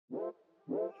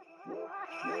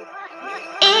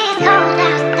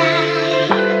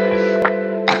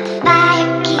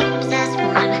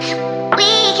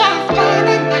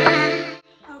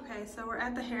So we're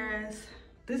at the Harrah's.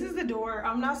 This is the door.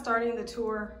 I'm not starting the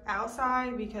tour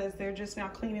outside because they're just now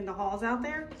cleaning the halls out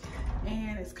there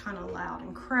and it's kind of loud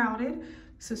and crowded.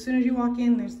 So as soon as you walk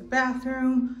in, there's the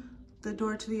bathroom, the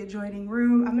door to the adjoining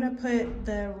room. I'm gonna put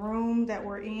the room that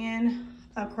we're in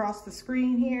across the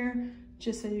screen here,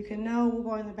 just so you can know. We'll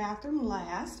go in the bathroom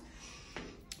last.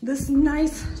 This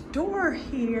nice door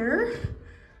here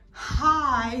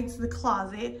hides the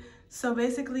closet. So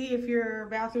basically, if your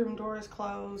bathroom door is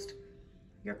closed,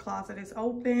 your closet is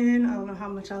open. I don't know how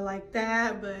much I like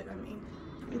that, but I mean,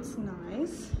 it's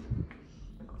nice.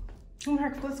 All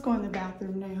right, let's go in the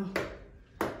bathroom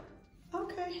now.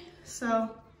 Okay, so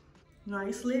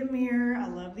nice lit mirror. I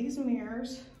love these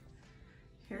mirrors.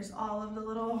 Here's all of the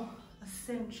little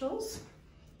essentials.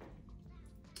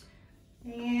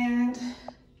 And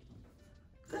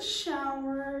the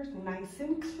shower, nice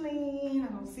and clean.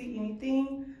 I don't see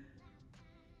anything,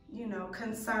 you know,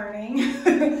 concerning.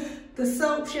 The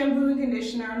soap, shampoo, and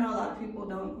conditioner. I know a lot of people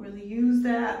don't really use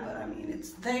that, but I mean,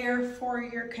 it's there for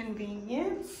your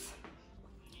convenience.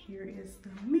 Here is the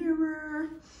mirror.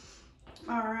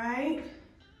 All right.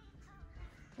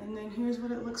 And then here's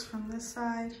what it looks from this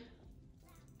side.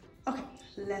 Okay,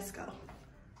 let's go.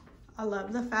 I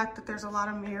love the fact that there's a lot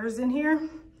of mirrors in here.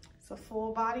 It's a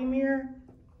full body mirror.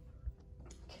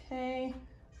 Okay.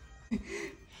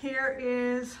 Here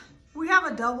is, we have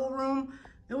a double room.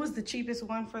 It was the cheapest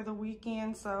one for the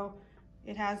weekend, so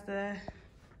it has the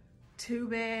 2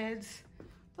 beds,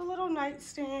 the little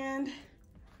nightstand,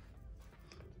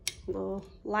 little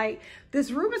light.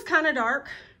 This room is kind of dark.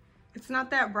 It's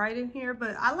not that bright in here,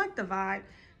 but I like the vibe.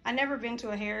 I never been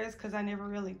to a Harrah's because I never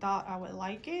really thought I would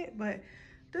like it, but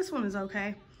this one is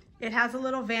okay. It has a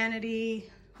little vanity,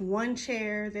 1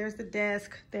 chair, there's the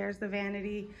desk, there's the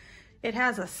vanity. It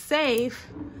has a safe,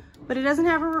 but it doesn't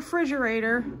have a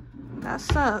refrigerator. That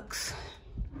sucks.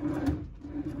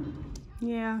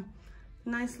 Yeah,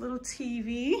 nice little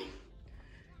TV.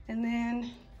 And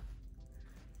then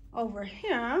over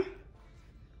here,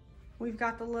 we've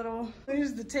got the little,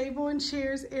 there's the table and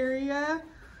chairs area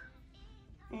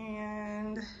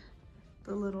and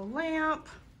the little lamp.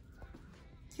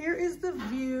 Here is the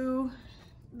view.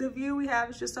 The view we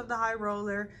have is just of the high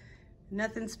roller.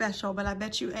 Nothing special, but I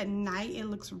bet you at night it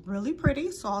looks really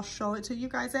pretty. So I'll show it to you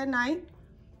guys at night.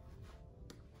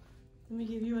 Let me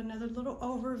give you another little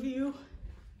overview.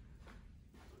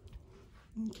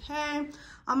 Okay,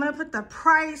 I'm gonna put the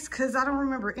price because I don't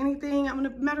remember anything.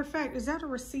 Matter of fact, is that a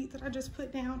receipt that I just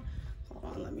put down?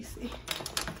 Hold on, let me see.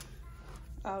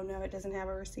 Oh no, it doesn't have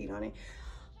a receipt on it.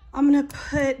 I'm gonna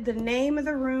put the name of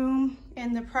the room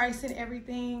and the price and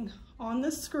everything on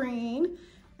the screen.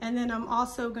 And then I'm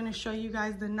also gonna show you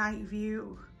guys the night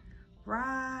view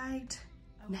right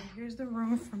now. Here's the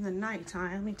room from the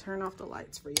nighttime. Let me turn off the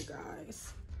lights for you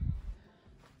guys.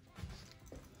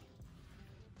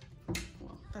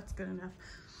 Well, that's good enough.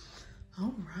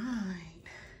 All right.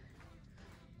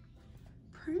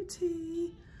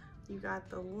 Pretty. You got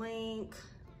the link.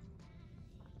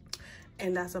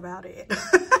 And that's about it.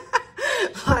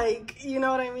 Like, you know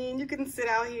what I mean? You can sit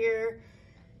out here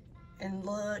and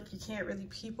look. You can't really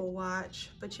people watch,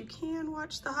 but you can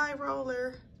watch the high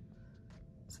roller.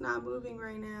 It's not moving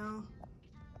right now.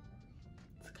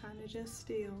 It's kind of just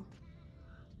still.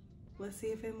 Let's see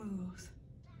if it moves.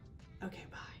 Okay,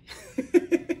 bye.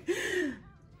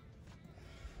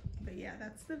 But yeah,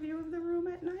 that's the view of the room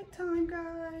at nighttime,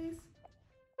 guys.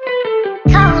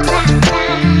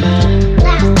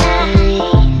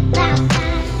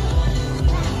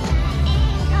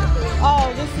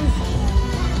 Oh, this is,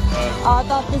 I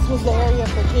thought this was the area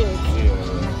for kids.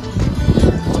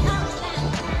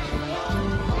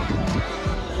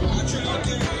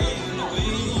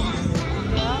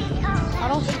 Yeah, I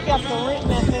don't think you have to rent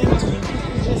that thing.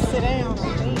 You just sit down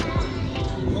and eat.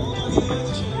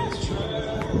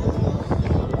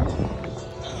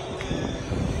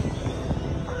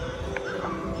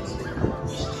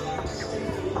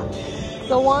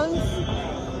 The ones?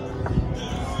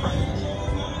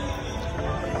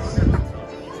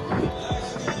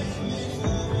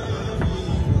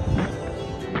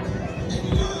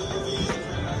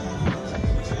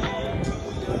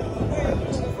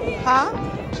 Huh?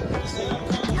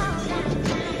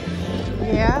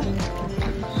 Yeah.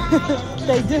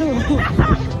 They do.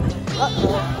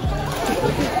 Uh-oh.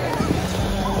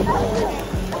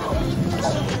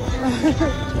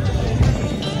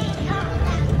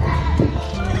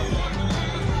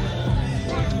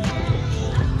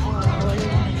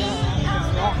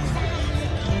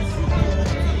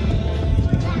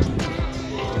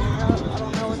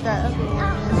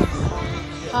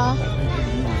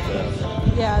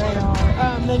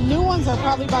 are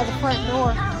probably by the front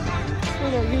door. That's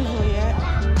where they're usually at.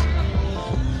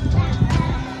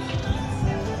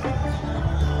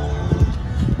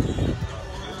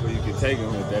 That's where you can take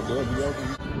them if that door be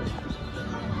open.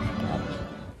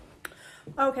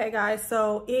 Okay guys,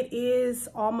 so it is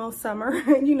almost summer.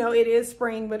 You know, it is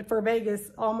spring, but for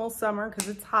Vegas, almost summer because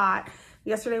it's hot.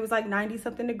 Yesterday was like 90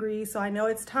 something degrees. So I know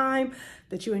it's time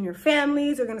that you and your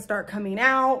families are gonna start coming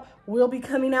out. We'll be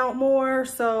coming out more.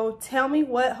 So tell me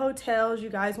what hotels you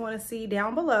guys wanna see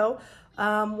down below.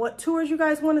 What tours you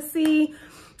guys wanna see.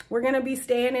 We're gonna be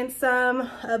staying in some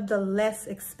of the less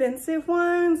expensive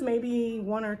ones, maybe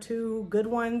one or two good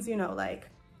ones, you know, like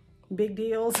big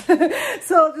deals.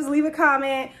 So just leave a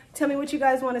comment. Tell me what you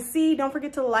guys want to see. Don't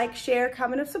forget to like, share,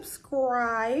 comment, and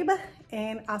subscribe.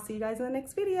 And I'll see you guys in the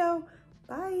next video.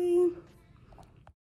 Bye.